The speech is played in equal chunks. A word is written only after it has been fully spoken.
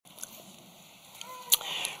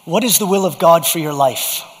What is the will of God for your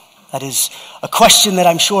life? That is a question that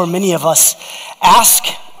I'm sure many of us ask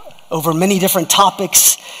over many different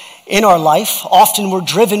topics in our life. Often we're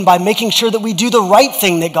driven by making sure that we do the right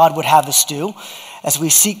thing that God would have us do as we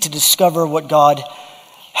seek to discover what God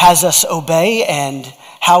has us obey and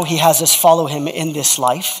how he has us follow him in this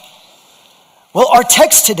life. Well, our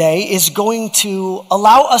text today is going to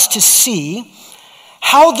allow us to see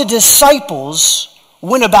how the disciples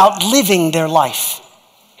went about living their life.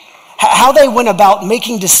 How they went about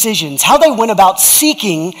making decisions, how they went about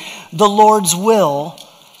seeking the Lord's will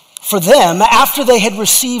for them after they had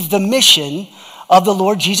received the mission of the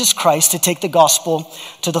Lord Jesus Christ to take the gospel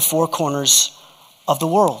to the four corners of the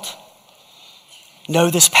world. No,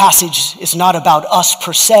 this passage is not about us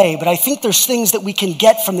per se, but I think there's things that we can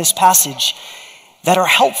get from this passage that are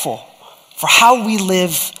helpful for how we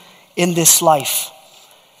live in this life.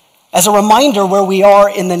 As a reminder where we are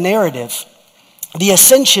in the narrative, the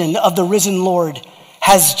ascension of the risen Lord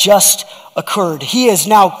has just occurred. He is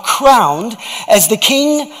now crowned as the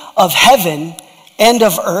King of heaven and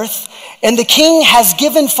of earth, and the King has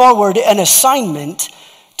given forward an assignment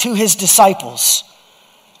to his disciples.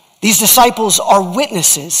 These disciples are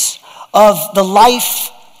witnesses of the life,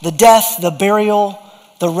 the death, the burial,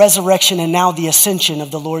 the resurrection, and now the ascension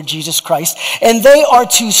of the Lord Jesus Christ. And they are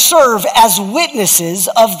to serve as witnesses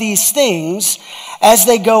of these things as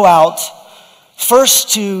they go out first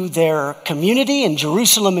to their community in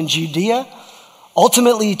Jerusalem and Judea,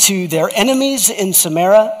 ultimately to their enemies in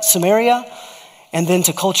Samaria, and then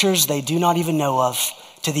to cultures they do not even know of,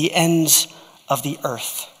 to the ends of the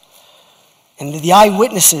earth. And the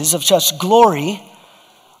eyewitnesses of such glory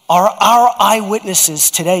are our eyewitnesses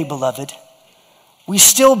today, beloved. We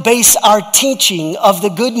still base our teaching of the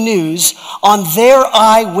good news on their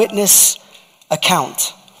eyewitness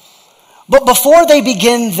account. But before they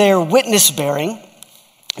begin their witness bearing,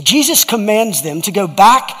 Jesus commands them to go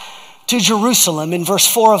back to Jerusalem in verse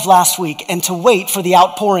 4 of last week and to wait for the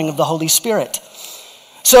outpouring of the Holy Spirit.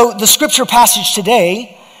 So the scripture passage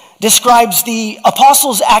today describes the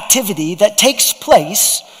apostles' activity that takes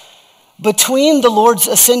place between the Lord's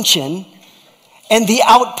ascension and the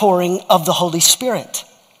outpouring of the Holy Spirit.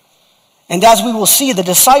 And as we will see, the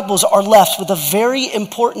disciples are left with a very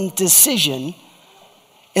important decision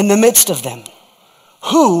in the midst of them.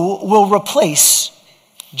 Who will replace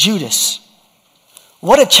Judas?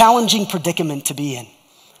 What a challenging predicament to be in.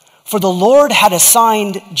 For the Lord had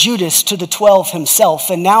assigned Judas to the 12 himself,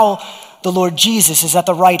 and now the Lord Jesus is at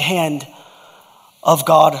the right hand of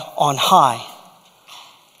God on high.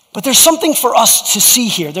 But there's something for us to see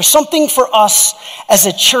here. There's something for us as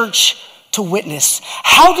a church to witness.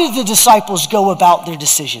 How did the disciples go about their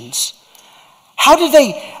decisions? How do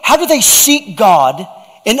they seek God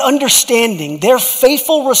in understanding their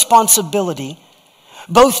faithful responsibility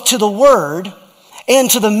both to the word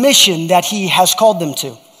and to the mission that he has called them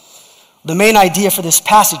to? The main idea for this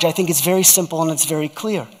passage, I think, is very simple and it's very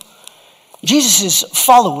clear. Jesus'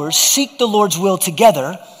 followers seek the Lord's will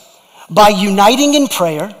together by uniting in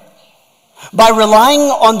prayer, by relying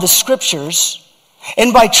on the scriptures,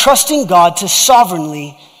 and by trusting God to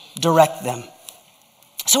sovereignly direct them.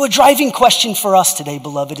 So a driving question for us today,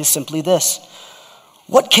 beloved, is simply this.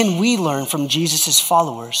 What can we learn from Jesus'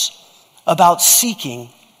 followers about seeking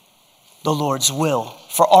the Lord's will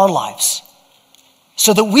for our lives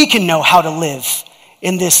so that we can know how to live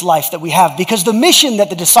in this life that we have? Because the mission that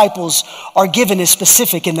the disciples are given is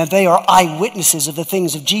specific in that they are eyewitnesses of the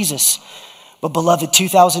things of Jesus. But beloved,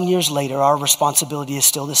 2,000 years later, our responsibility is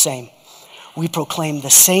still the same. We proclaim the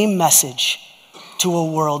same message to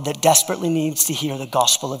a world that desperately needs to hear the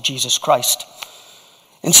gospel of Jesus Christ.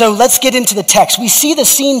 And so let's get into the text. We see the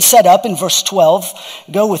scene set up in verse 12.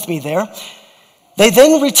 Go with me there. They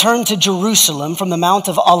then returned to Jerusalem from the Mount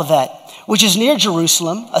of Olivet, which is near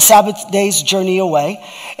Jerusalem, a Sabbath day's journey away.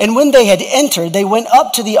 And when they had entered, they went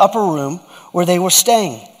up to the upper room where they were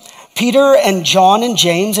staying. Peter and John and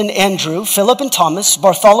James and Andrew, Philip and Thomas,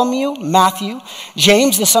 Bartholomew, Matthew,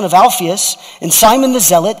 James the son of Alphaeus, and Simon the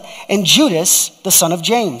Zealot, and Judas the son of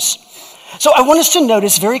James. So I want us to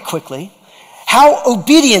notice very quickly how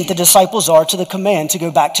obedient the disciples are to the command to go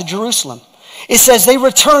back to Jerusalem. It says they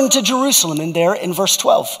returned to Jerusalem in there in verse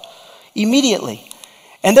 12, immediately.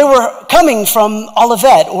 And they were coming from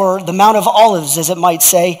Olivet, or the Mount of Olives, as it might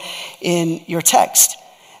say in your text.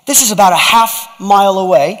 This is about a half-mile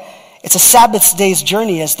away. It's a Sabbath day's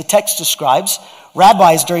journey, as the text describes.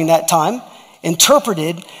 Rabbis during that time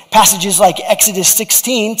interpreted passages like Exodus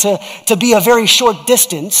 16 to be a very short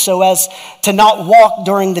distance so as to not walk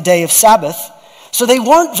during the day of Sabbath. So they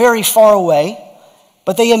weren't very far away,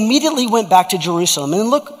 but they immediately went back to Jerusalem. And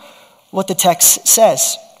look what the text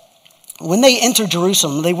says. When they entered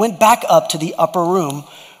Jerusalem, they went back up to the upper room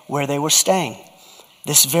where they were staying.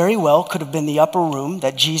 This very well could have been the upper room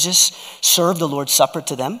that Jesus served the Lord's Supper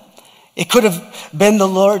to them. It could have been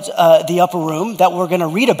the upper room that we're going to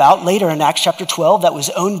read about later in Acts chapter 12 that was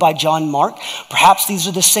owned by John Mark. Perhaps these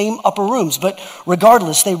are the same upper rooms, but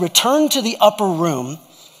regardless, they returned to the upper room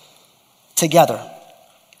together.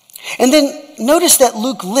 And then notice that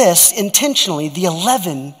Luke lists intentionally the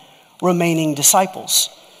 11 remaining disciples.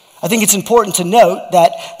 I think it's important to note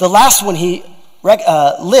that the last one he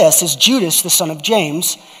lists is Judas, the son of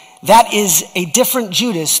James. That is a different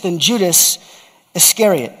Judas than Judas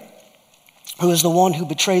Iscariot, who is the one who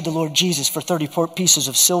betrayed the Lord Jesus for 30 pieces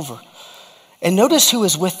of silver. And notice who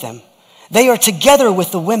is with them. They are together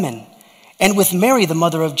with the women and with Mary, the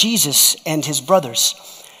mother of Jesus, and his brothers.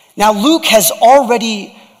 Now, Luke has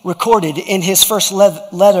already recorded in his first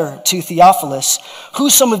letter to Theophilus who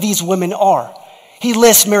some of these women are. He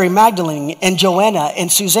lists Mary Magdalene and Joanna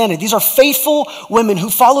and Susanna. These are faithful women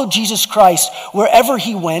who followed Jesus Christ wherever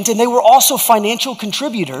he went, and they were also financial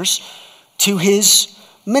contributors to his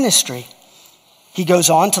ministry. He goes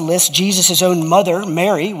on to list Jesus' own mother,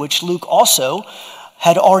 Mary, which Luke also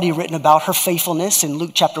had already written about her faithfulness in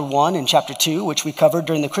Luke chapter 1 and chapter 2, which we covered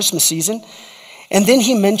during the Christmas season. And then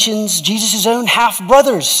he mentions Jesus' own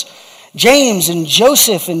half-brothers, James and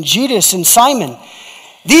Joseph and Judas and Simon.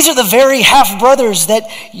 These are the very half-brothers that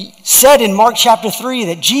said in Mark chapter 3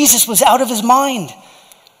 that Jesus was out of his mind,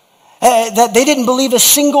 that they didn't believe a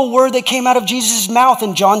single word that came out of Jesus' mouth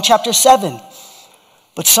in John chapter 7.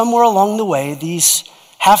 But somewhere along the way, these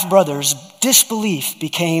half-brothers' disbelief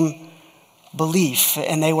became belief,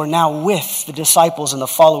 and they were now with the disciples and the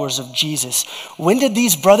followers of Jesus. When did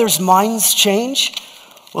these brothers' minds change?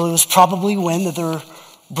 Well, it was probably when their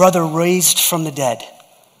brother raised from the dead.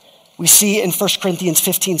 We see in 1 Corinthians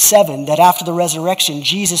 15:7 that after the resurrection,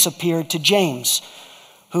 Jesus appeared to James,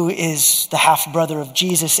 who is the half-brother of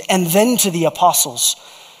Jesus, and then to the apostles.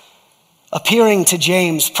 Appearing to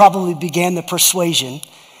James probably began the persuasion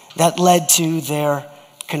that led to their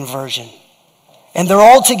conversion. And they're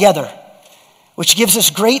all together, which gives us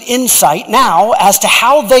great insight now as to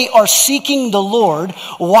how they are seeking the Lord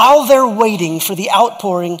while they're waiting for the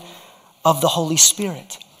outpouring of the Holy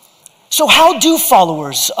Spirit. So how do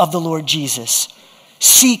followers of the Lord Jesus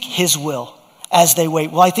seek his will as they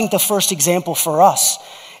wait? Well, I think the first example for us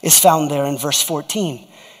is found there in verse 14.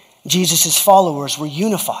 Jesus' followers were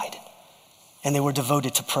unified, and they were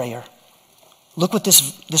devoted to prayer. Look what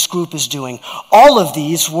this group is doing. All of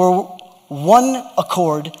these were one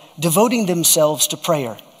accord, devoting themselves to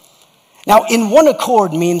prayer. Now, in one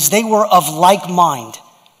accord means they were of like mind,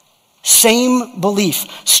 same belief,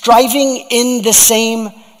 striving in the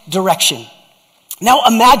same direction. Now,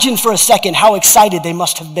 imagine for a second how excited they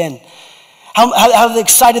must have been. How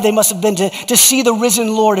excited they must have been to see the risen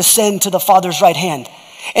Lord ascend to the Father's right hand,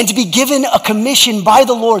 and to be given a commission by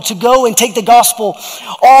the Lord to go and take the gospel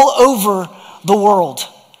all over the world.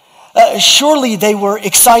 Surely they were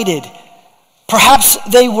excited. Perhaps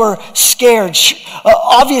they were scared.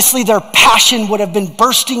 Obviously their passion would have been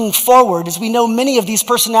bursting forward, as we know many of these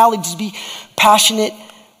personalities to be passionate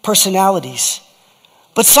personalities.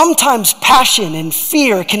 But sometimes passion and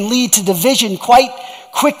fear can lead to division quite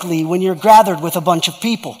quickly when you're gathered with a bunch of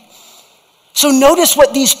people. So notice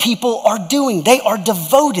what these people are doing. They are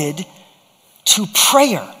devoted to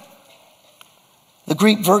prayer. The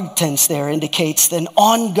Greek verb tense there indicates an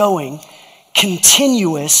ongoing,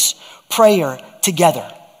 continuous prayer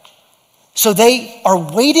together. So they are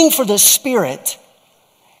waiting for the Spirit,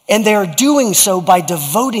 and they are doing so by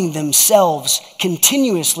devoting themselves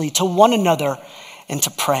continuously to one another and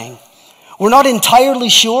to praying. We're not entirely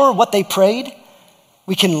sure what they prayed.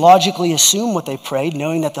 We can logically assume what they prayed,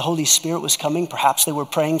 knowing that the Holy Spirit was coming. Perhaps they were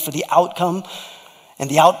praying for the outcome and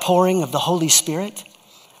the outpouring of the Holy Spirit.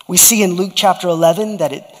 We see in Luke chapter 11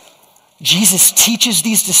 that Jesus teaches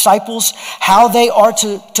these disciples how they are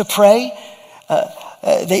to pray.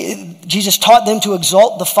 Jesus taught them to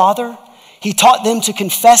exalt the Father. He taught them to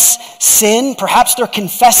confess sin. Perhaps they're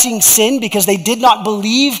confessing sin because they did not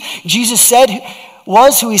believe Jesus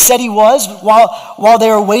was who he said he was while they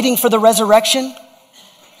were waiting for the resurrection.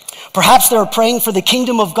 Perhaps they were praying for the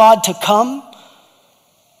kingdom of God to come.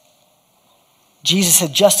 Jesus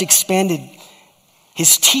had just expanded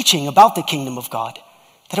his teaching about the kingdom of God,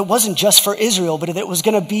 that it wasn't just for Israel, but that it was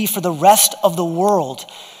going to be for the rest of the world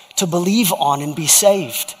to believe on and be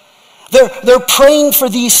saved. They're praying for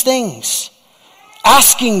these things,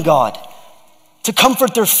 asking God to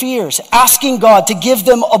comfort their fears, asking God to give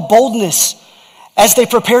them a boldness as they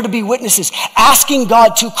prepare to be witnesses, asking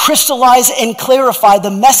God to crystallize and clarify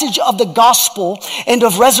the message of the gospel and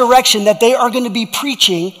of resurrection that they are going to be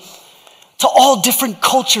preaching to all different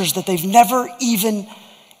cultures that they've never even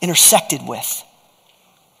intersected with.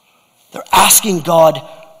 They're asking God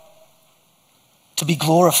to be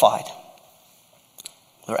glorified.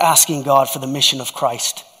 They're asking God for the mission of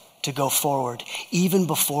Christ to go forward, even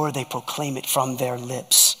before they proclaim it from their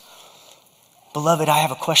lips. Beloved, I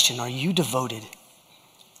have a question. Are you devoted?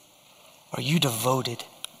 Are you devoted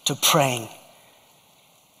to praying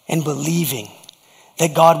and believing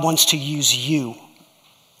that God wants to use you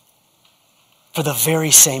for the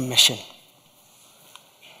very same mission?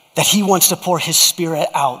 That he wants to pour his Spirit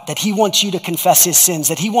out, that he wants you to confess his sins,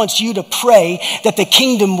 that he wants you to pray that the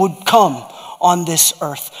kingdom would come on this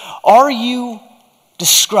earth. Are you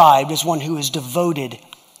described as one who is devoted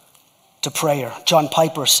to prayer? John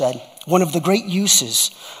Piper said, one of the great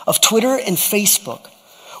uses of Twitter and Facebook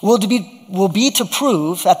will be to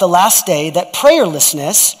prove at the last day that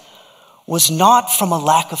prayerlessness was not from a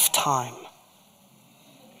lack of time.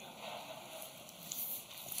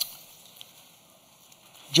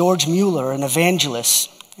 George Mueller, an evangelist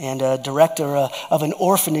and a director of an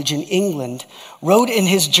orphanage in England, wrote in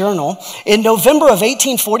his journal, in November of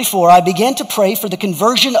 1844, I began to pray for the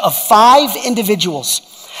conversion of 5 individuals.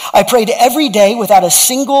 I prayed every day without a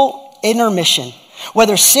single intermission,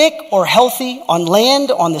 whether sick or healthy, on land,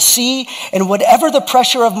 on the sea, and whatever the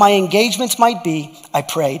pressure of my engagements might be, I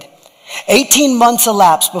prayed. 18 months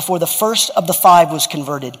elapsed before the first of the 5 was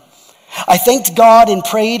converted. I thanked God and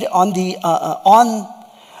prayed for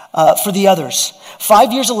the others.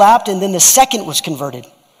 5 years elapsed, and then the second was converted.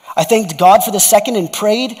 I thanked God for the second and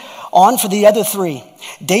prayed on for the other 3.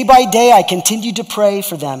 Day by day, I continued to pray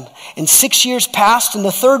for them. And 6 years passed, and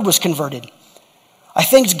the third was converted. I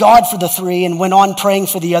thanked God for the 3 and went on praying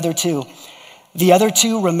for the other 2. The other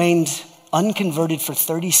 2 remained unconverted for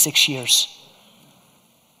 36 years.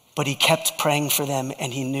 But he kept praying for them,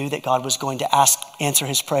 and he knew that God was going to answer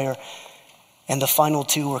his prayer. And the final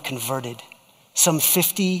 2 were converted. Some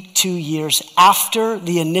 52 years after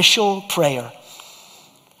the initial prayer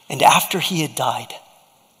and after he had died,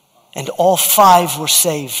 and all 5 were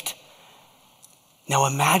saved. Now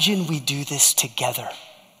imagine we do this together,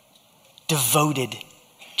 devoted,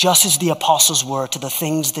 just as the apostles were, to the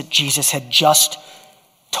things that Jesus had just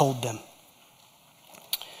told them.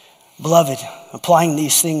 Beloved, applying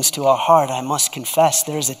these things to our heart, I must confess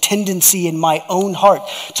there is a tendency in my own heart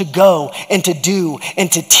to go and to do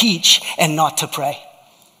and to teach and not to pray.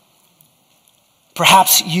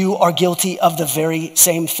 Perhaps you are guilty of the very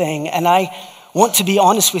same thing. And I want to be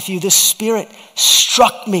honest with you, the Spirit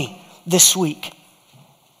struck me this week,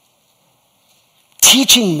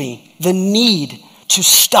 teaching me the need to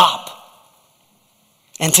stop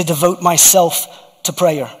and to devote myself to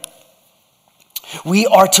prayer. We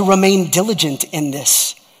are to remain diligent in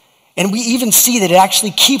this. And we even see that it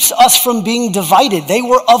actually keeps us from being divided. They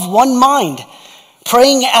were of one mind,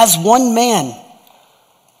 praying as one man.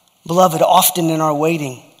 Beloved, often in our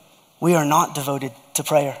waiting, we are not devoted to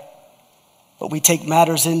prayer, but we take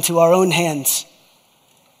matters into our own hands.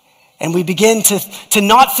 And we begin to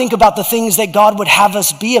not think about the things that God would have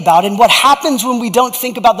us be about. And what happens when we don't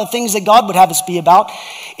think about the things that God would have us be about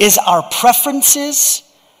is our preferences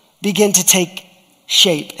begin to take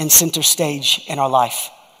shape and center stage in our life.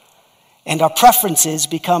 And our preferences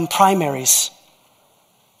become primaries.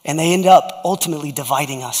 And they end up ultimately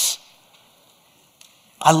dividing us.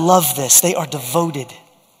 I love this. They are devoted,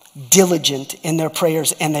 diligent in their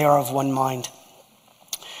prayers, and they are of one mind.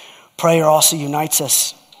 Prayer also unites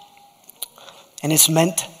us. And it's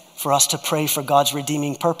meant for us to pray for God's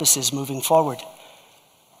redeeming purposes moving forward.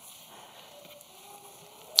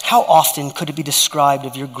 How often could it be described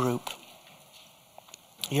of your group,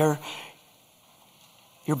 your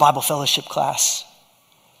Bible fellowship class,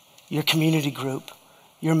 your community group,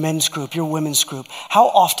 your men's group, your women's group? How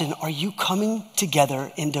often are you coming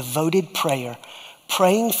together in devoted prayer,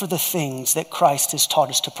 praying for the things that Christ has taught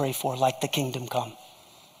us to pray for, like the kingdom come?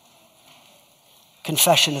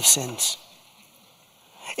 Confession of sins.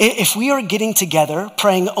 If we are getting together,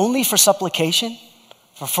 praying only for supplication,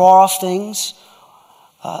 for far off things,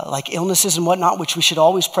 like illnesses and whatnot, which we should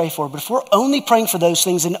always pray for, but if we're only praying for those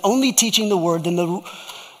things and only teaching the word, then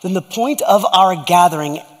the point of our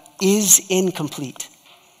gathering is incomplete.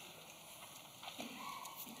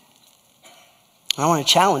 I want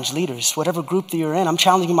to challenge leaders, whatever group that you're in. I'm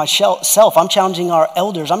challenging myself. I'm challenging our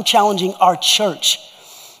elders. I'm challenging our church.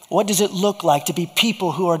 What does it look like to be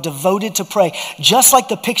people who are devoted to pray, just like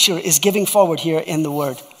the picture is giving forward here in the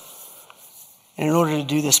word? And in order to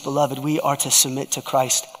do this, beloved, we are to submit to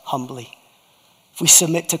Christ humbly. if we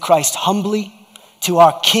submit to Christ humbly, to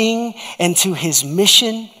our King, and to his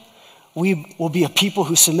mission, we will be a people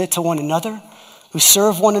who submit to one another, who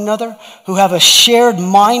serve one another, who have a shared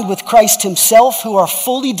mind with Christ himself, who are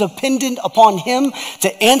fully dependent upon him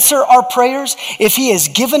to answer our prayers. If he has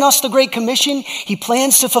given us the Great Commission, he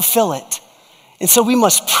plans to fulfill it. And so we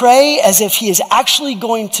must pray as if he is actually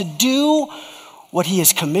going to do what he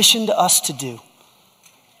has commissioned us to do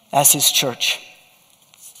as his church.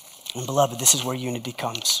 And beloved, this is where unity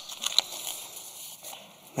comes.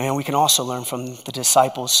 And we can also learn from the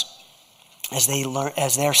disciples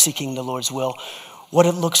as they're seeking the Lord's will, what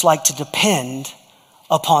it looks like to depend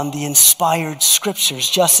upon the inspired scriptures,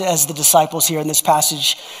 just as the disciples here in this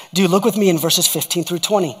passage do. Look with me in verses 15 through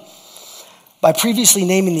 20. By previously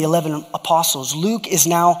naming the 11 apostles, Luke is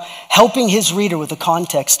now helping his reader with the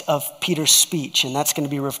context of Peter's speech, and that's going to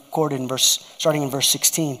be recorded starting in verse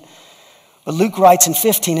 16. But Luke writes in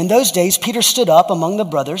 15, in those days Peter stood up among the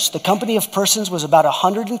brothers. The company of persons was about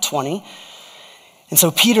 120. And so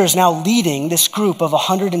Peter is now leading this group of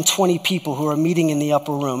 120 people who are meeting in the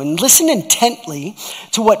upper room. And listen intently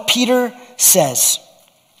to what Peter says.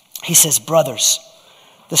 He says, brothers,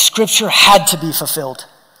 the scripture had to be fulfilled,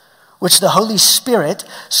 which the Holy Spirit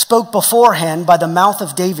spoke beforehand by the mouth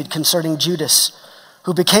of David concerning Judas,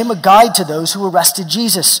 who became a guide to those who arrested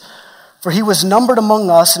Jesus. For he was numbered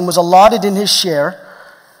among us and was allotted in his share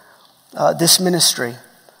this ministry.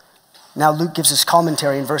 Now Luke gives his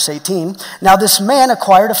commentary in verse 18. Now this man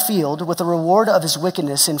acquired a field with the reward of his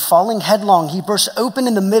wickedness. In falling headlong, he burst open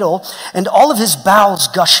in the middle, and all of his bowels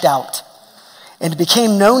gushed out. And it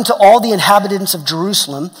became known to all the inhabitants of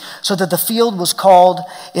Jerusalem, so that the field was called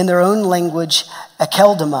in their own language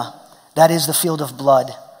Akeldama, that is the field of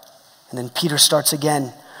blood. And then Peter starts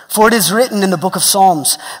again. For it is written in the book of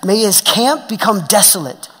Psalms, may his camp become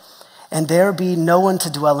desolate, and there be no one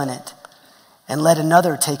to dwell in it, and let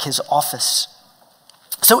another take his office.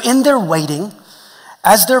 So in their waiting,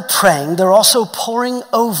 as they're praying, they're also poring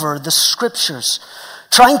over the scriptures,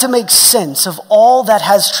 trying to make sense of all that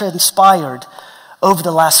has transpired over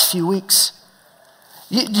the last few weeks.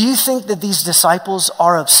 Do you think that these disciples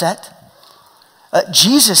are upset?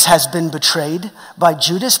 Jesus has been betrayed by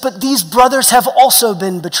Judas, but these brothers have also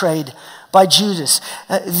been betrayed by Judas.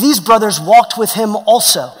 These brothers walked with him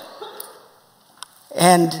also.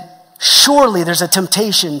 And surely there's a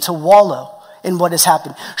temptation to wallow in what has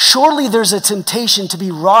happened. Surely there's a temptation to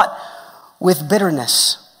be wrought with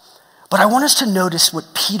bitterness. But I want us to notice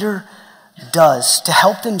what Peter does to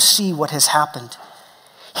help them see what has happened.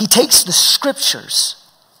 He takes the scriptures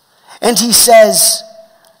and he says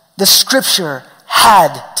the scripture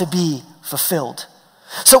had to be fulfilled.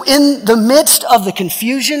 So in the midst of the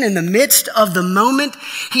confusion, in the midst of the moment,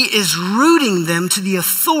 he is rooting them to the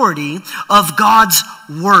authority of God's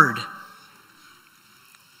word.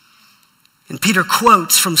 And Peter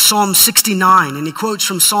quotes from Psalm 69, and he quotes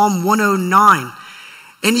from Psalm 109,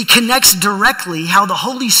 and he connects directly how the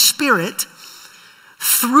Holy Spirit,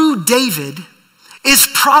 through David, is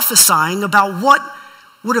prophesying about what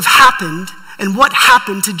would have happened and what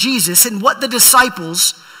happened to Jesus and what the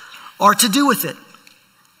disciples are to do with it.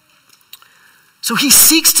 So he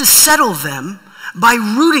seeks to settle them by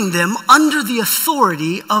rooting them under the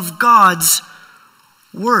authority of God's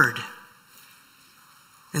word.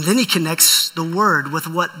 And then he connects the word with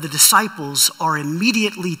what the disciples are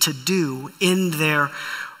immediately to do in their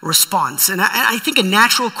response. And I think a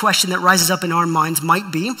natural question that rises up in our minds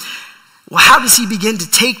might be, well, how does he begin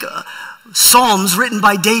to take Psalms written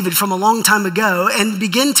by David from a long time ago and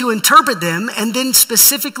begin to interpret them and then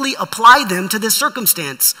specifically apply them to this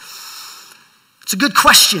circumstance? It's a good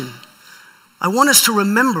question. I want us to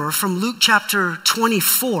remember from Luke chapter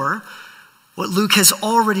 24, what Luke has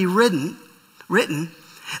already written,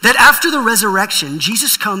 that after the resurrection,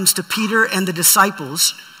 Jesus comes to Peter and the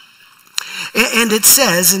disciples, and it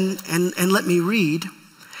says, and let me read,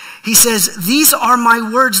 he says, these are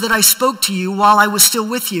my words that I spoke to you while I was still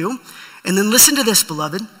with you. And then listen to this,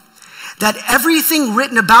 beloved, that everything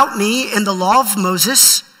written about me in the law of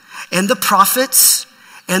Moses and the prophets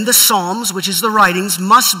and the Psalms, which is the writings,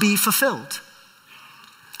 must be fulfilled.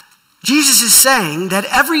 Jesus is saying that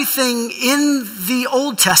everything in the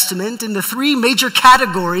Old Testament, in the three major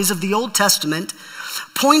categories of the Old Testament,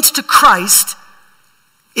 points to Christ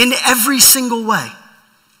in every single way.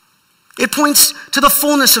 It points to the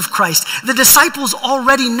fullness of Christ. The disciples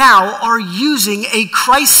already now are using a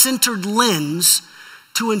Christ-centered lens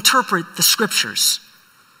to interpret the scriptures.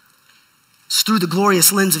 It's through the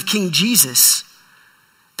glorious lens of King Jesus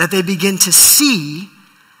that they begin to see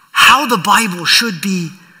how the Bible should be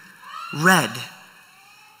read.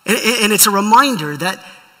 And it's a reminder that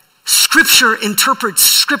Scripture interprets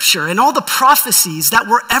Scripture, and all the prophecies that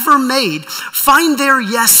were ever made find their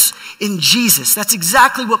yes in Jesus. That's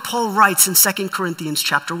exactly what Paul writes in 2 Corinthians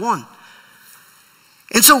chapter 1.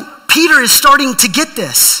 And so Peter is starting to get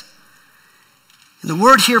this. And the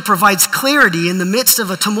word here provides clarity in the midst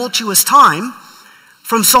of a tumultuous time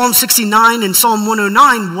from Psalm 69 and Psalm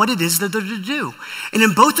 109, what it is that they're to do. And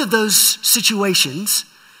in both of those situations,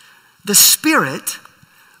 the Spirit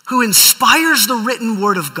who inspires the written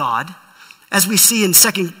word of God, as we see in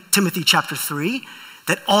 2 Timothy chapter 3,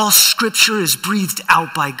 that all Scripture is breathed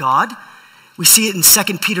out by God. We see it in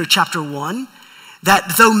 2 Peter chapter 1,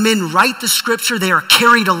 that though men write the Scripture, they are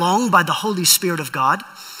carried along by the Holy Spirit of God.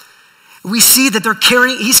 We see that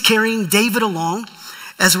he's carrying David along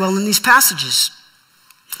as well in these passages.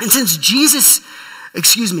 And since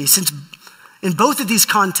in both of these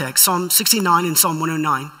contexts, Psalm 69 and Psalm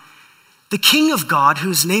 109, the king of God,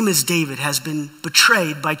 whose name is David, has been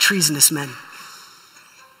betrayed by treasonous men.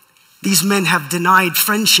 These men have denied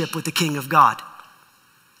friendship with the king of God.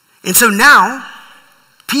 And so now,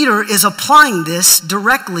 Peter is applying this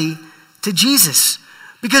directly to Jesus,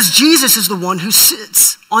 because Jesus is the one who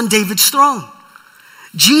sits on David's throne.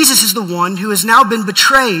 Jesus is the one who has now been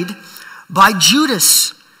betrayed by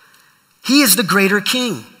Judas. He is the greater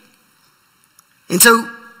king. And so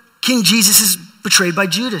King Jesus is betrayed by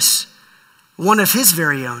Judas, one of his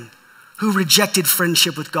very own, who rejected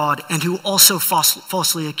friendship with God and who also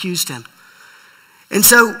falsely accused him. And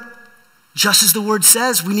so, just as the word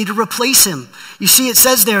says, we need to replace him. You see, it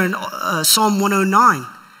says there in Psalm 109,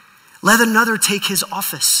 let another take his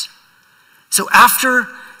office. So after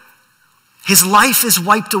his life is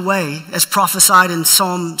wiped away, as prophesied in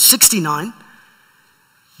Psalm 69,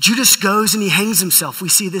 Judas goes and he hangs himself. We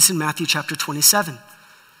see this in Matthew chapter 27.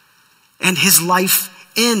 And his life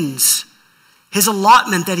ends. His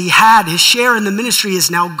allotment that he had, his share in the ministry is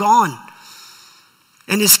now gone.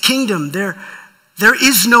 And his kingdom, there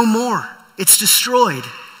is no more. It's destroyed.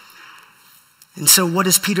 And so what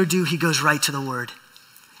does Peter do? He goes right to the word.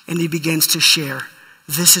 And he begins to share,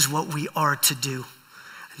 this is what we are to do.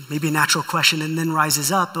 Maybe a natural question and then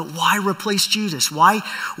rises up, but why replace Judas? Why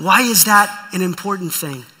is that an important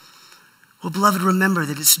thing? Well, beloved, remember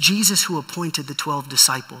that it's Jesus who appointed the 12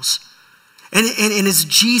 disciples. And it's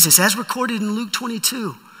Jesus, as recorded in Luke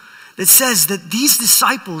 22, that says that these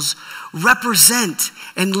disciples represent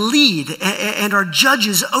and lead and are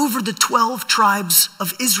judges over the 12 tribes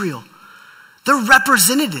of Israel. They're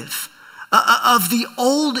representative of the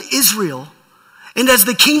old Israel. And as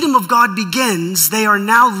the kingdom of God begins, they are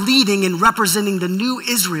now leading and representing the new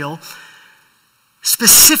Israel,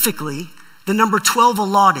 specifically the number 12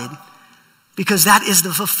 allotted, because that is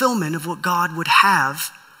the fulfillment of what God would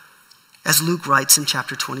have, as Luke writes in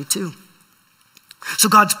chapter 22. So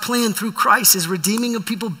God's plan through Christ is redeeming a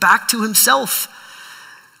people back to himself,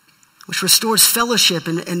 which restores fellowship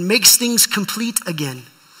and makes things complete again.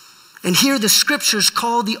 And here the scriptures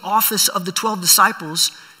call the office of the 12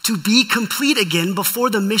 disciples to be complete again before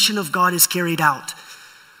the mission of God is carried out.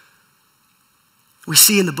 We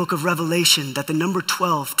see in the book of Revelation that the number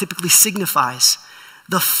 12 typically signifies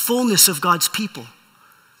the fullness of God's people,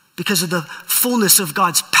 because of the fullness of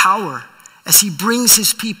God's power as he brings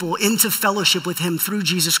his people into fellowship with him through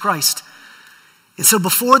Jesus Christ. And so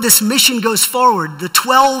before this mission goes forward, the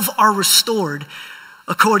 12 are restored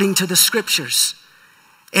according to the scriptures.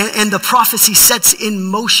 And the prophecy sets in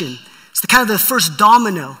motion. It's the kind of the first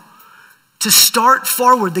domino to start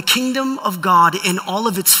forward the kingdom of God in all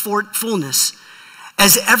of its fullness,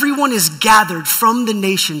 as everyone is gathered from the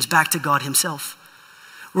nations back to God himself.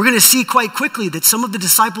 We're going to see quite quickly that some of the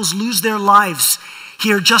disciples lose their lives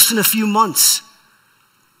here just in a few months,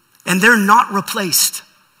 and they're not replaced.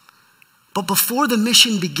 But before the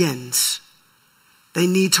mission begins, they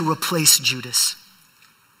need to replace Judas.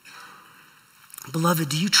 Beloved,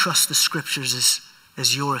 do you trust the scriptures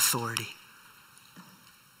as your authority?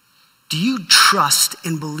 Do you trust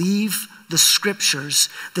and believe the scriptures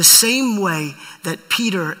the same way that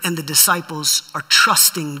Peter and the disciples are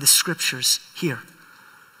trusting the scriptures here?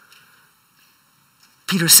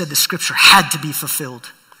 Peter said the scripture had to be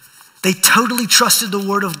fulfilled. They totally trusted the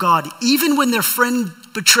word of God, even when their friend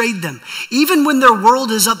betrayed them, even when their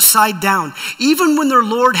world is upside down, even when their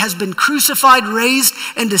Lord has been crucified, raised,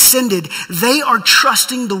 and ascended. They are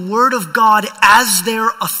trusting the word of God as their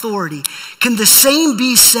authority. Can the same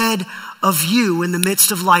be said of you in the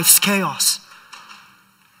midst of life's chaos?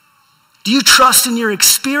 Do you trust in your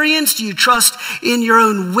experience? Do you trust in your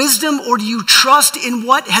own wisdom? Or do you trust in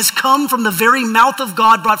what has come from the very mouth of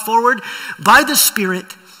God, brought forward by the Spirit,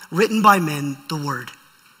 written by men, the word?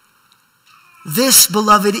 This,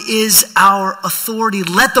 beloved, is our authority.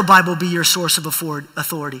 Let the Bible be your source of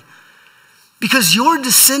authority. Because your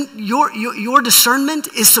discernment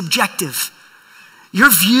is subjective.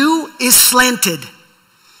 Your view is slanted.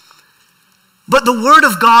 But the Word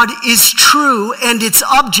of God is true, and it's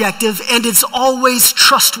objective, and it's always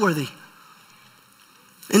trustworthy.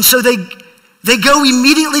 And so they go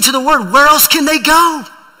immediately to the Word. Where else can they go?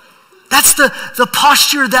 That's the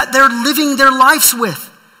posture that they're living their lives with.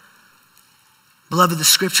 Beloved, the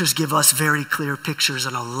Scriptures give us very clear pictures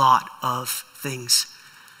on a lot of things.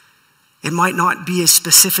 It might not be as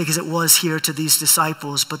specific as it was here to these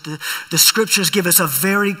disciples, but the Scriptures give us a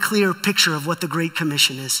very clear picture of what the Great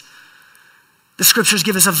Commission is. The Scriptures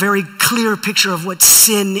give us a very clear picture of what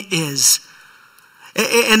sin is,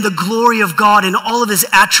 and the glory of God and all of his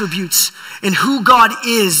attributes and who God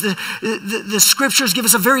is. The Scriptures give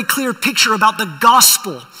us a very clear picture about the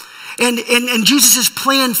gospel and Jesus'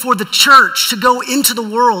 plan for the church to go into the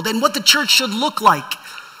world and what the church should look like.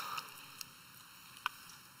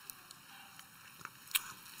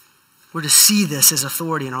 We're to see this as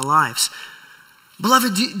authority in our lives.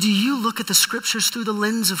 Beloved, do you look at the Scriptures through the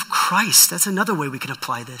lens of Christ? That's another way we can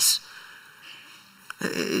apply this.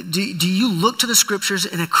 Do you look to the Scriptures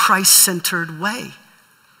in a Christ-centered way?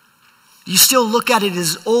 Do you still look at it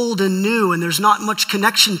as old and new and there's not much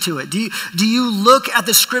connection to it? Do you look at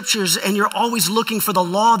the Scriptures and you're always looking for the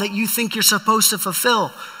law that you think you're supposed to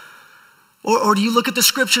fulfill? Or do you look at the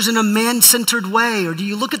Scriptures in a man-centered way? Or do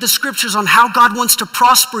you look at the Scriptures on how God wants to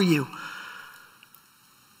prosper you?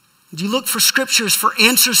 Do you look for Scriptures for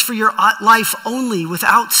answers for your life only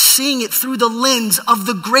without seeing it through the lens of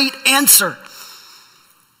the great answer,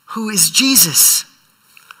 who is Jesus?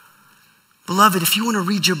 Beloved, if you want to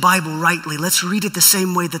read your Bible rightly, let's read it the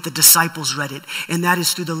same way that the disciples read it, and that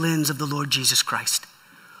is through the lens of the Lord Jesus Christ,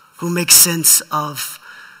 who makes sense of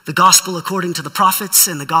the gospel according to the prophets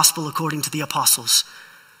and the gospel according to the apostles,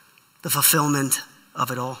 the fulfillment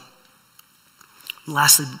of it all. And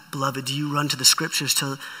lastly, beloved, do you run to the Scriptures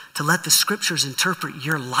to let the Scriptures interpret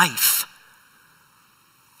your life?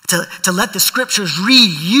 To let the Scriptures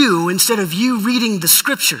read you instead of you reading the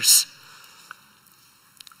Scriptures?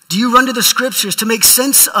 Do you run to the Scriptures to make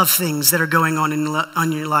sense of things that are going on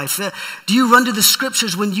in your life? Do you run to the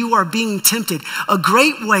Scriptures when you are being tempted? A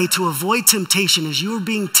great way to avoid temptation as you are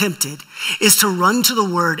being tempted is to run to the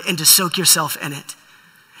Word and to soak yourself in it.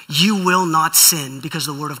 You will not sin because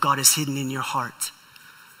the Word of God is hidden in your heart.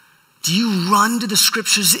 Do you run to the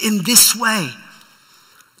Scriptures in this way?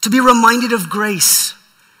 To be reminded of grace?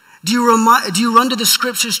 Do you run to the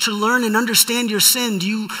Scriptures to learn and understand your sin? Do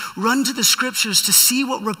you run to the Scriptures to see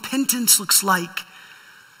what repentance looks like?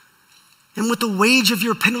 And what the wage of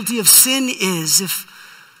your penalty of sin is if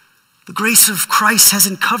the grace of Christ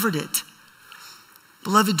hasn't covered it?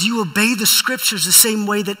 Beloved, do you obey the Scriptures the same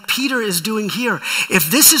way that Peter is doing here? If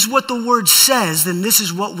this is what the Word says, then this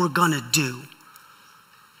is what we're going to do.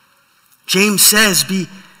 James says, be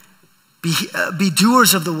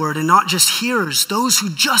doers of the Word and not just hearers, those who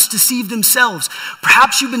just deceive themselves.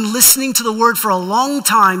 Perhaps you've been listening to the Word for a long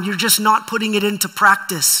time, you're just not putting it into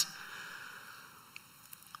practice.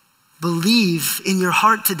 Believe in your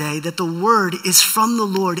heart today that the Word is from the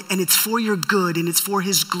Lord and it's for your good and it's for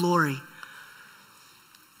His glory.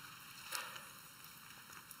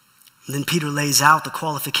 And then Peter lays out the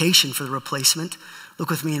qualification for the replacement. Look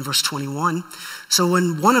with me in verse 21. So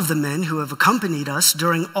when one of the men who have accompanied us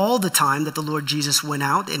during all the time that the Lord Jesus went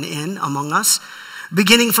out and in among us,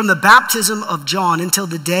 beginning from the baptism of John until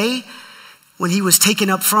the day when he was taken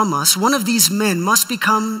up from us, one of these men must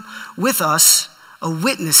become with us a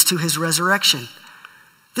witness to his resurrection.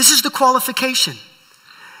 This is the qualification.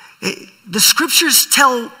 The Scriptures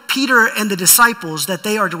tell Peter and the disciples that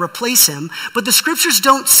they are to replace him, but the Scriptures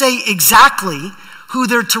don't say exactly who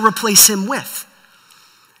they're to replace him with.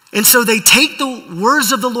 And so they take the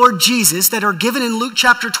words of the Lord Jesus that are given in Luke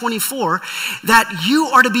chapter 24, that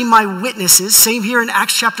you are to be my witnesses, same here in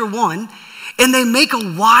Acts chapter 1, and they make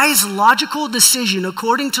a wise, logical decision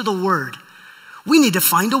according to the Word. We need to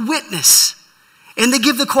find a witness. And they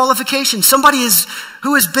give the qualification. Somebody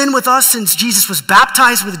who has been with us since Jesus was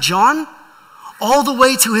baptized with John, all the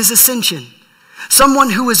way to his ascension. Someone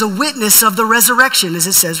who is a witness of the resurrection, as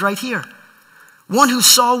it says right here. One who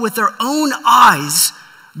saw with their own eyes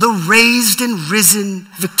the raised and risen,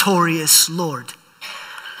 victorious Lord.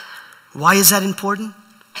 Why is that important?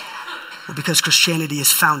 Well, because Christianity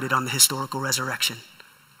is founded on the historical resurrection.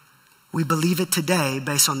 We believe it today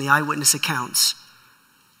based on the eyewitness accounts,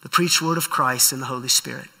 the preached word of Christ and the Holy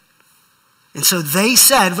Spirit. And so they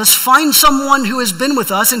said, let's find someone who has been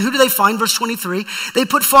with us. And who do they find? Verse 23, they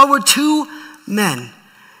put forward two men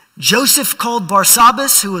Joseph called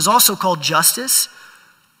Barsabbas, who was also called Justus,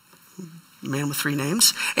 a man with 3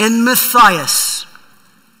 names, and Matthias.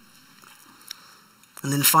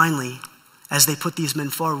 And then finally, as they put these men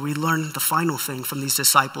forward, we learn the final thing from these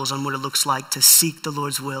disciples on what it looks like to seek the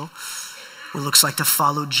Lord's will, what it looks like to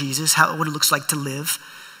follow Jesus, what it looks like to live.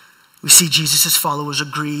 We see Jesus' followers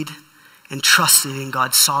agreed and trusted in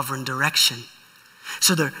God's sovereign direction.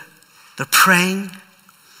 So they're praying,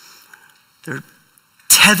 they're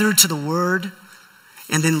tethered to the word,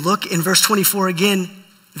 and then look in verse 24 again,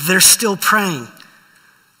 they're still praying.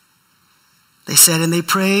 They said, and they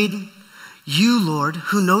prayed, you, Lord,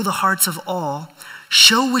 who know the hearts of all,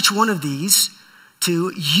 show which one of these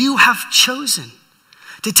two you have chosen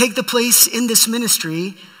to take the place in this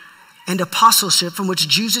ministry and apostleship from which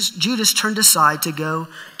Judas turned aside to go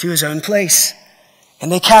to his own place.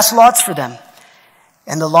 And they cast lots for them.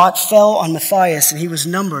 And the lot fell on Matthias, and he was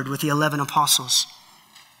numbered with the 11 apostles.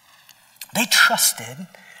 They trusted,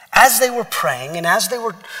 as they were praying and as they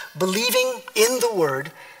were believing in the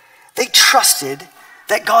word, they trusted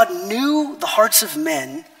that God knew the hearts of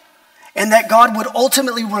men and that God would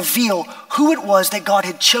ultimately reveal who it was that God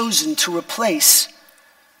had chosen to replace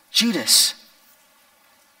Judas.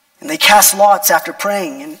 And they cast lots after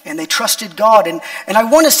praying, and they trusted God. And I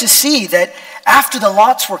want us to see that after the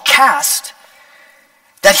lots were cast,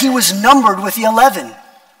 that he was numbered with the 11.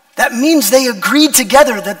 That means they agreed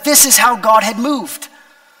together that this is how God had moved.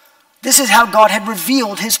 This is how God had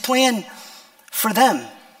revealed his plan for them.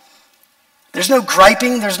 There's no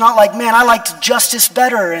griping. There's not like, man, I liked Justice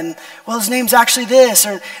better, and well, his name's actually this.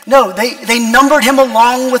 Or no, they numbered him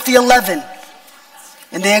along with the 11.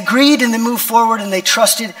 And they agreed and they moved forward and they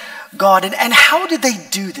trusted God. And how did they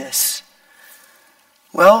do this?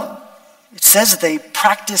 Well, it says that they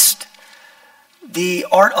practiced the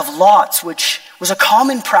art of lots, which was a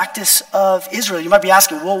common practice of Israel. You might be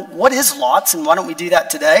asking, well, what is lots, and why don't we do that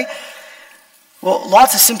today? Well,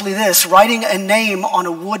 lots is simply this: writing a name on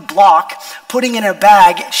a wood block, putting it in a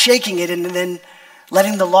bag, shaking it, and then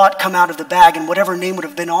letting the lot come out of the bag, and whatever name would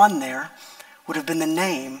have been on there would have been the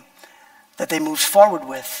name that they moved forward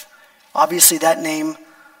with. Obviously, that name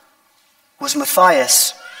was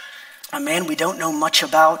Matthias, a man we don't know much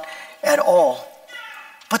about at all.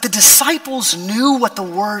 But the disciples knew what the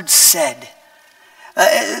word said.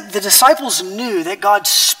 The disciples knew that God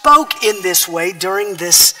spoke in this way during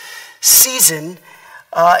this season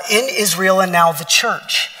in Israel and now the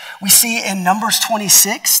church. We see in Numbers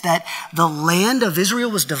 26 that the land of Israel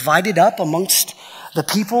was divided up amongst the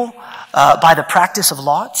people by the practice of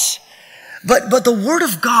lots. But the word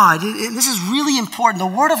of God, and this is really important, the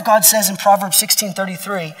word of God says in Proverbs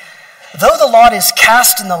 16:33, though the lot is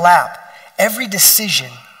cast in the lap, every decision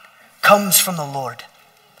comes from the Lord.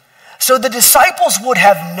 So the disciples would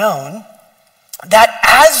have known that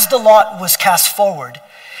as the lot was cast forward,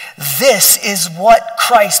 this is what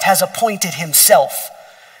Christ has appointed himself.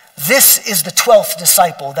 This is the 12th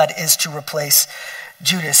disciple that is to replace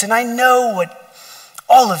Judas. And I know what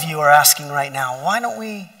all of you are asking right now. Why don't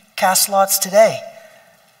we cast lots today?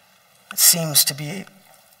 It seems to be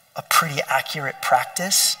a pretty accurate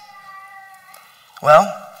practice.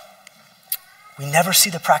 Well, we never see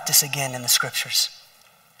the practice again in the scriptures.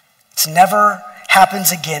 It never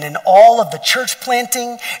happens again. In all of the church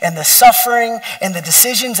planting and the suffering and the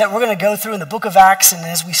decisions that we're going to go through in the book of Acts, and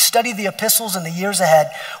as we study the epistles in the years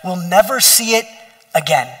ahead, we'll never see it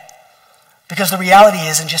again. Because the reality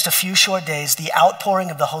is, in just a few short days, the outpouring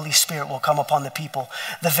of the Holy Spirit will come upon the people.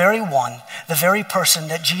 The very one, the very person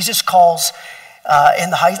that Jesus calls in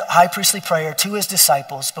the high priestly prayer to his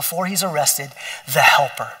disciples before he's arrested, the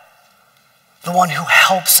helper. The one who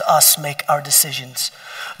helps us make our decisions.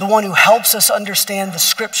 The one who helps us understand the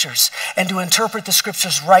scriptures and to interpret the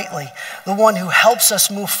scriptures rightly. The one who helps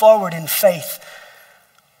us move forward in faith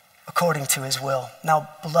according to his will. Now,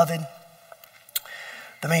 beloved,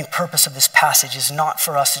 the main purpose of this passage is not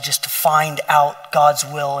for us to just find out God's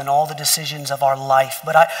will in all the decisions of our life,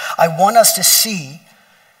 but I want us to see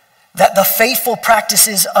that the faithful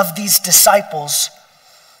practices of these disciples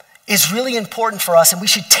is really important for us, and we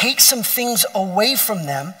should take some things away from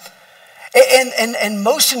them. And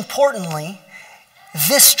most importantly,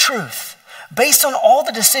 this truth, based on all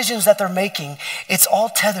the decisions that they're making, it's all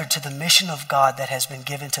tethered to the mission of God that has been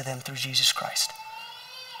given to them through Jesus Christ.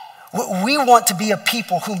 We want to be a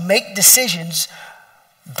people who make decisions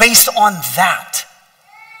based on that.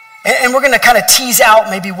 And we're going to kind of tease out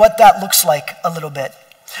maybe what that looks like a little bit.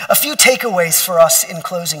 A few takeaways for us in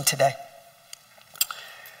closing today.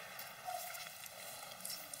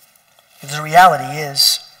 The reality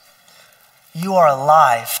is, you are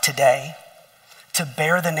alive today to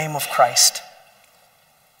bear the name of Christ.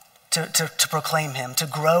 to proclaim him, to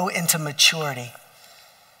grow into maturity.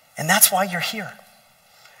 And that's why you're here.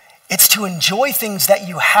 It's to enjoy things that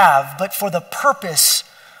you have, but for the purpose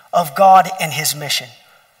of God and his mission.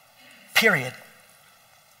 Period.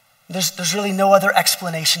 There's really no other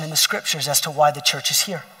explanation in the scriptures as to why the church is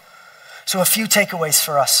here. So a few takeaways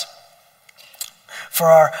for us, for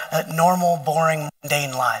our normal, boring,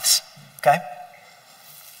 mundane lives, okay?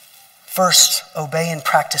 First, obey and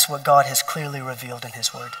practice what God has clearly revealed in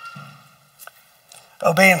his word.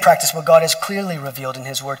 Obey and practice what God has clearly revealed in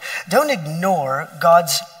his word. Don't ignore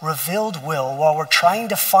God's revealed will while we're trying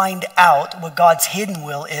to find out what God's hidden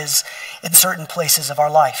will is in certain places of our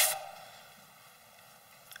life.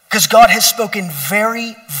 Because God has spoken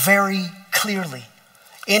very, very clearly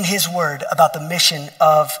in his word about the mission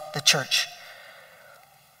of the church.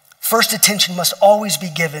 First attention must always be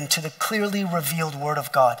given to the clearly revealed word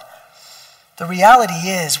of God. The reality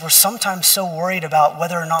is we're sometimes so worried about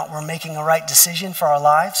whether or not we're making a right decision for our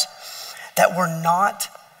lives that we're not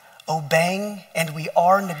obeying and we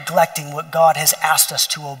are neglecting what God has asked us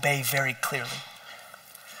to obey very clearly.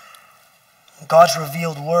 God's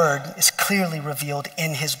revealed word is clearly revealed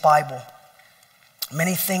in his Bible.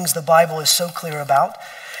 Many things the Bible is so clear about.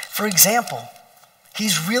 For example,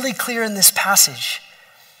 he's really clear in this passage.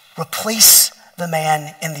 Replace the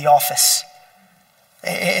man in the office.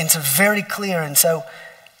 And it's very clear, and so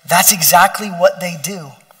that's exactly what they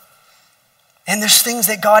do. And there's things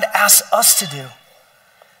that God asks us to do.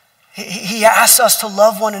 He asks us to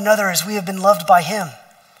love one another as we have been loved by him.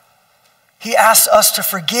 He asks us to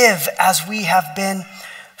forgive as we have been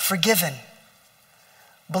forgiven.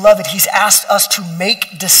 Beloved, he's asked us to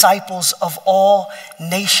make disciples of all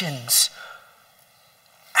nations.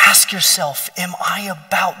 Ask yourself, am I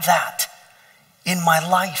about that in my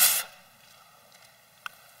life?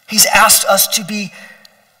 He's asked us to be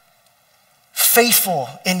faithful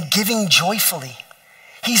in giving joyfully.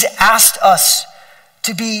 He's asked us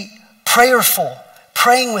to be prayerful,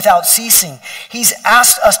 praying without ceasing. He's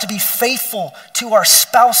asked us to be faithful to our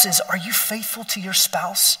spouses. Are you faithful to your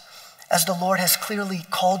spouse as the Lord has clearly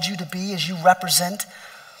called you to be as you represent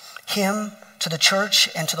him to the church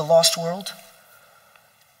and to the lost world?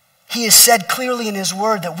 He has said clearly in his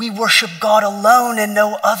word that we worship God alone and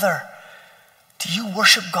no other. Do you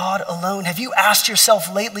worship God alone? Have you asked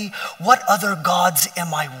yourself lately, what other gods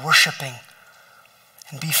am I worshiping?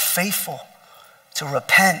 And be faithful to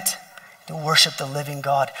repent, to worship the living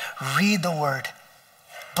God. Read the word,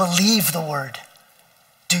 believe the word,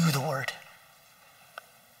 do the word.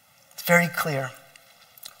 It's very clear.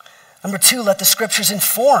 Number two, let the scriptures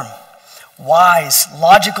inform wise,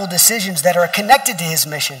 logical decisions that are connected to his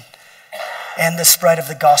mission and the spread of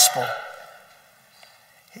the gospel.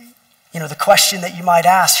 You know, the question that you might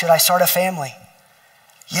ask, should I start a family?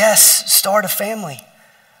 Yes, start a family.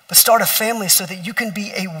 But start a family so that you can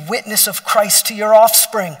be a witness of Christ to your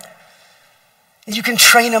offspring. You can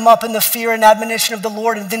train them up in the fear and admonition of the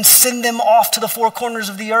Lord and then send them off to the four corners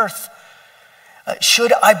of the earth.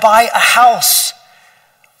 Should I buy a house?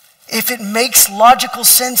 If it makes logical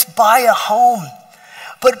sense, buy a home.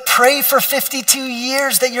 But pray for 52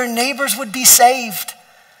 years that your neighbors would be saved.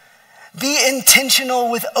 Be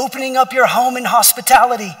intentional with opening up your home in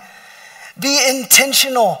hospitality. Be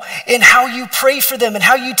intentional in how you pray for them and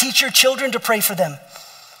how you teach your children to pray for them.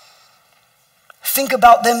 Think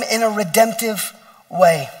about them in a redemptive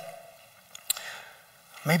way.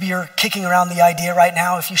 Maybe you're kicking around the idea right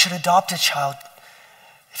now if you should adopt a child.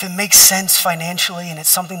 If it makes sense financially and it's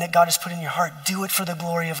something that God has put in your heart, do it for the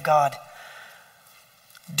glory of God.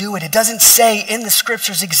 Do it. It doesn't say in the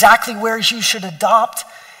scriptures exactly where you should adopt.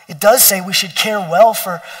 It does say we should care well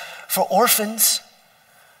for orphans,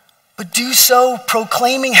 but do so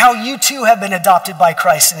proclaiming how you too have been adopted by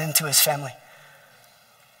Christ and into his family.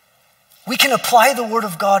 We can apply the word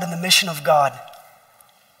of God and the mission of God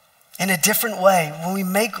in a different way when we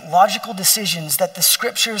make logical decisions that the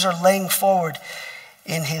scriptures are laying forward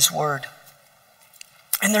in his word.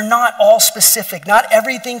 And they're not all specific. Not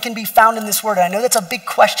everything can be found in this word. And I know that's a big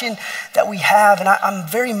question that we have, and I'm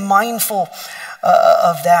very mindful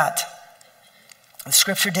of that. The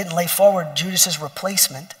scripture didn't lay forward Judas's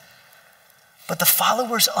replacement, but the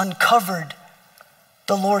followers uncovered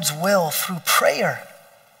the Lord's will through prayer,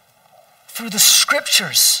 through the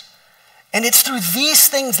scriptures. And it's through these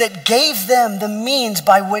things that gave them the means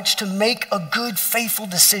by which to make a good, faithful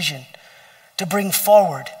decision to bring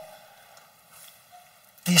forward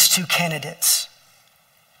these two candidates.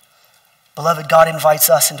 Beloved, God invites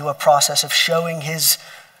us into a process of showing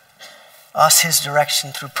us his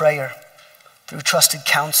direction through prayer, through trusted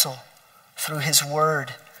counsel, through his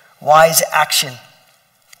word, wise action.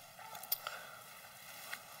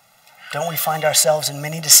 Don't we find ourselves in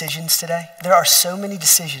many decisions today? There are so many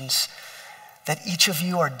decisions that each of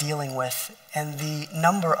you are dealing with, and the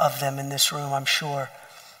number of them in this room, I'm sure,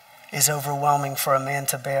 is overwhelming for a man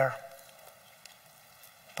to bear.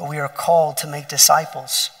 But we are called to make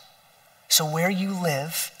disciples. So where you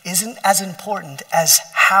live isn't as important as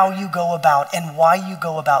how you go about and why you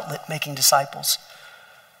go about making disciples.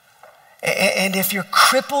 And if you're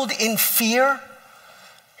crippled in fear,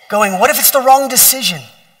 going, what if it's the wrong decision?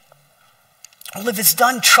 Well, if it's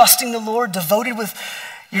done trusting the Lord, devoted with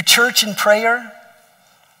your church in prayer,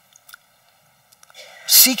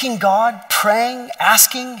 seeking God, praying,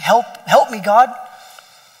 asking, help me, God,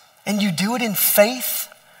 and you do it in faith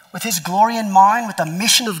with his glory in mind, with the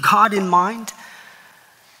mission of God in mind,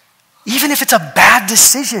 even if it's a bad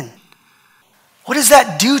decision, what does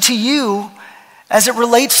that do to you as it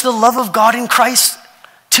relates to the love of God in Christ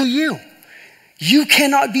to you? You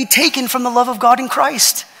cannot be taken from the love of God in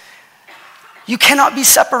Christ. You cannot be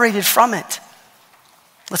separated from it.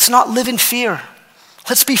 Let's not live in fear.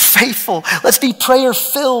 Let's be faithful. Let's be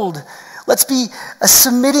prayer-filled. Let's be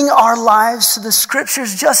submitting our lives to the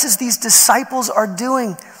scriptures just as these disciples are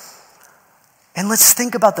doing. And let's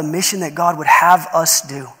think about the mission that God would have us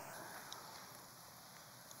do.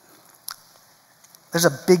 There's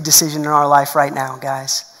a big decision in our life right now,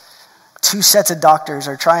 guys. 2 sets of doctors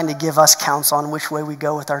are trying to give us counsel on which way we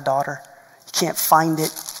go with our daughter. You can't find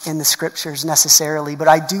it in the scriptures necessarily, but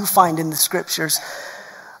I do find in the scriptures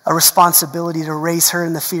a responsibility to raise her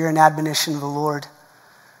in the fear and admonition of the Lord.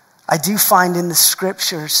 I do find in the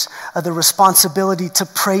scriptures the responsibility to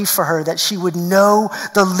pray for her, that she would know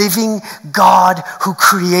the living God who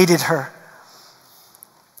created her.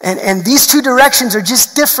 And these two directions are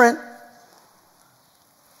just different,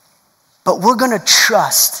 but we're going to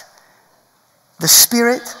trust the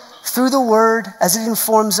Spirit through the Word as it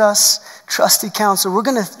informs us, trusted counsel. We're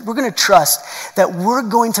going to trust that we're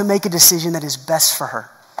going to make a decision that is best for her.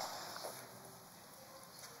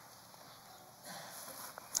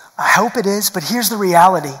 I hope it is, but here's the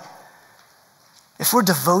reality. If we're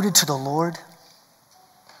devoted to the Lord,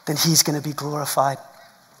 then he's going to be glorified.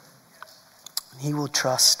 He will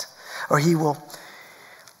trust, or he will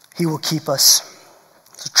keep us.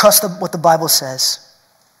 So trust what the Bible says.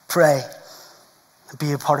 Pray.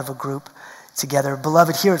 Be a part of a group together.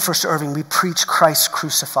 Beloved, here at First Irving, we preach Christ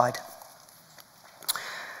crucified.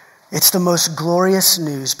 It's the most glorious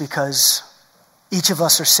news because each of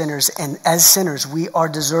us are sinners, and as sinners, we are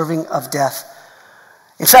deserving of death.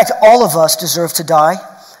 In fact, all of us deserve to die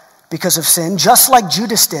because of sin, just like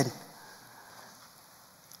Judas did.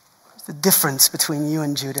 What's the difference between you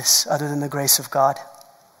and Judas, other than the grace of God?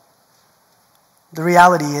 The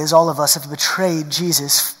reality is, all of us have betrayed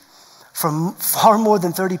Jesus for far more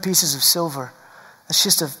than 30 pieces of silver. That's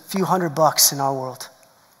just a few $100 in our world.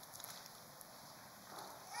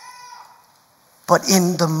 But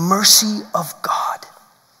in the mercy of God,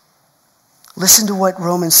 listen to what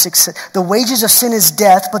Romans 6 said. The wages of sin is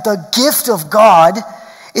death, but the gift of God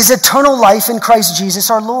is eternal life in Christ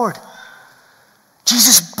Jesus our Lord.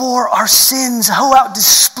 Jesus bore our sins. How out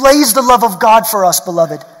displays the love of God for us,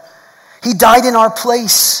 beloved. He died in our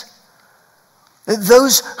place.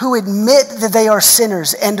 Those who admit that they are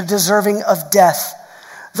sinners and are deserving of death,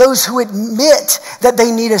 those who admit that they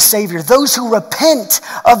need a Savior, those who repent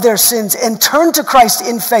of their sins and turn to Christ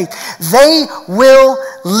in faith, they will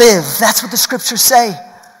live. That's what the scriptures say.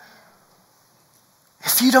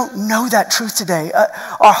 If you don't know that truth today,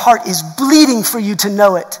 our heart is bleeding for you to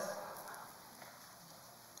know it.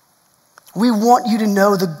 We want you to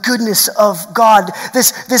know the goodness of God,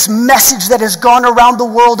 this message that has gone around the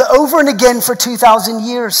world over and again for 2,000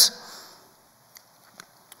 years.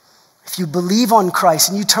 If you believe on Christ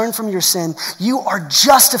and you turn from your sin, you are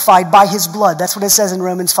justified by his blood. That's what it says in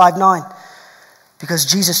Romans 5:9. Because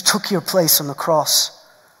Jesus took your place on the cross.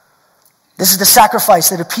 This is the sacrifice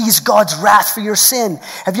that appeased God's wrath for your sin.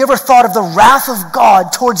 Have you ever thought of the wrath of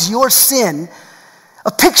God towards your sin?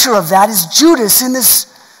 A picture of that is Judas in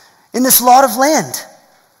this lot of land.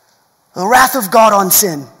 The wrath of God on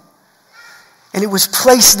sin. And it was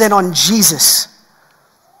placed then on Jesus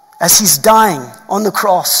as he's dying on the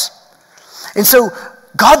cross. And so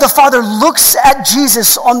God the Father looks at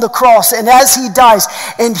Jesus on the cross, and as he dies,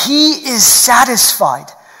 and he is satisfied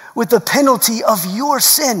with the penalty of your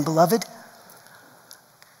sin, beloved.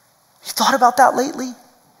 You thought about that lately?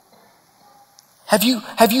 Have you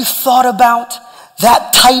thought about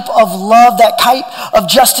that type of love, that type of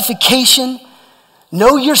justification?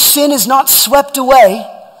 No, your sin is not swept away.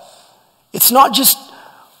 It's not just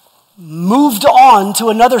moved on to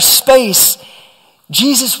another space.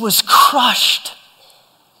 Jesus was crushed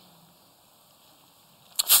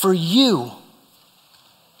for you.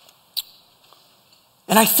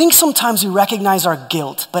 And I think sometimes we recognize our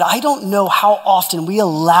guilt, but I don't know how often we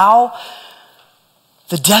allow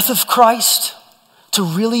the death of Christ to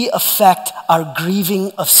really affect our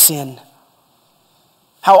grieving of sin.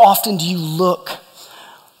 How often do you look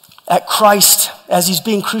at Christ as he's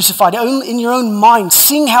being crucified in your own mind,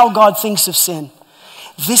 seeing how God thinks of sin?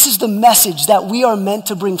 This is the message that we are meant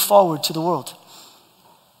to bring forward to the world.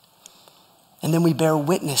 And then we bear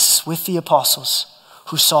witness with the apostles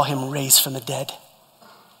who saw him raised from the dead,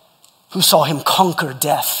 who saw him conquer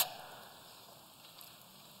death.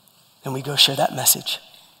 And we go share that message.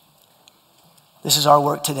 This is our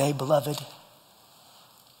work today, beloved.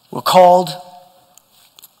 We're called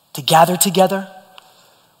to gather together.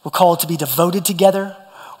 We're called to be devoted together.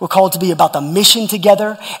 We're called to be about the mission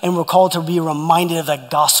together. And we're called to be reminded of the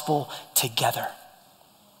gospel together.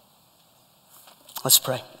 Let's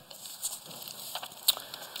pray.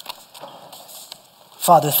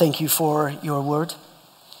 Father, thank you for your word.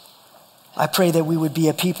 I pray that we would be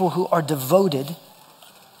a people who are devoted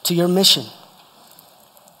to your mission.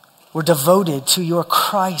 We're devoted to your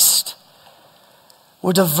Christ.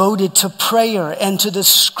 We're devoted to prayer and to the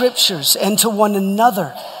scriptures and to one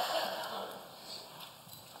another.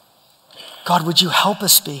 God, would you help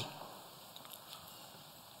us be?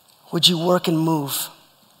 Would you work and move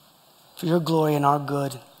for your glory and our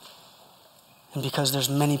good? And because there's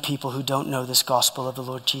many people who don't know this gospel of the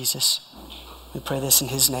Lord Jesus, we pray this in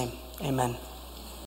his name. Amen.